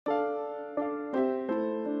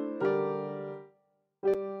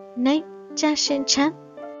Name: Zhang Xin Cheng.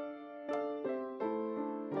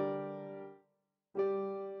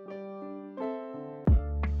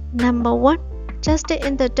 Number 1. Just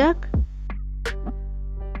in the Dark.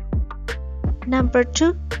 Number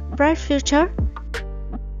 2. Bright Future.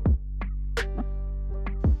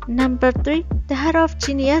 Number 3. The Heart of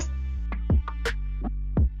Genius.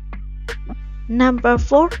 Number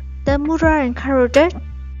 4. The Mural Encouraged.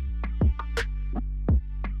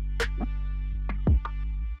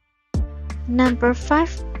 Number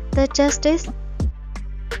 5. The Justice.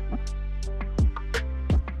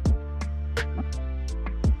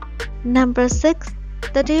 Number 6.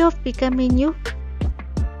 The Day of Becoming You.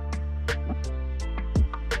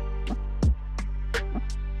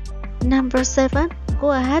 Number 7.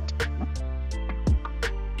 Go Ahead.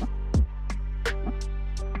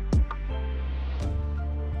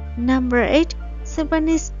 Number 8.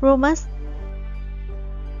 Symphony's Romance.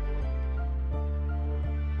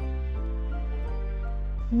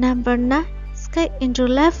 Number 9. Escape into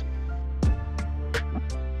Life.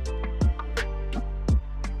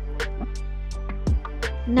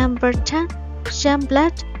 Number 10.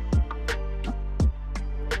 Blood.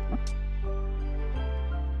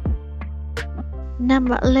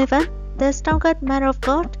 Number 11. The Strongest Man of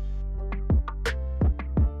God.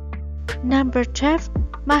 Number 12.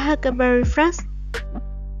 My Huckleberry Friends.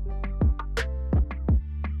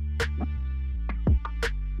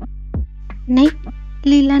 Name: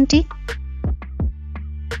 Leland.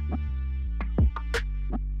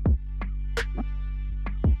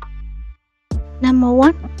 Number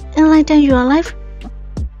 1. Enlighten your life.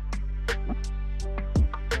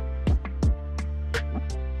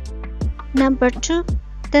 Number 2.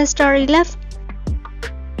 The Story Left.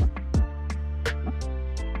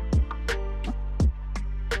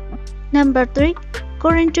 Number 3. Go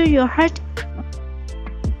into your heart.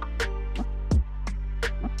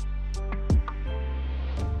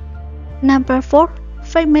 Number 4.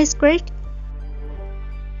 Fate Makes Great.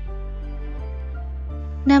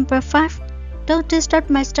 Number 5. Don't Disturb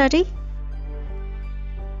My Study.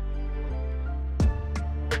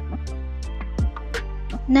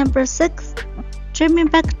 Number 6. Dreaming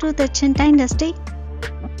Back to the Qing Dynasty.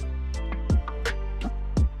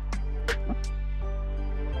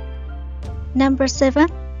 Number 7.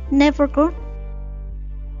 Never Grown.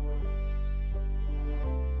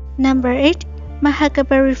 Number 8. My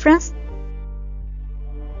Huckleberry Friends.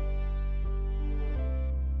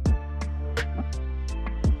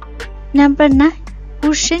 Number 9.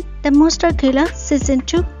 Wuxing, the Monster Killer, Season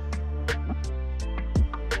 2.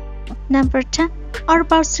 Number 10. All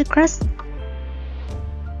About Secrets.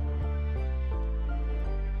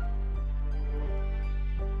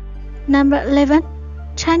 Number 11.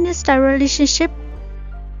 Chinese-style relationship.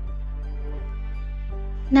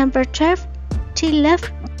 Number 12. Tea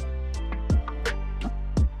Left.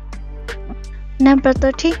 Number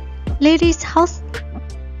 13. Lady's House.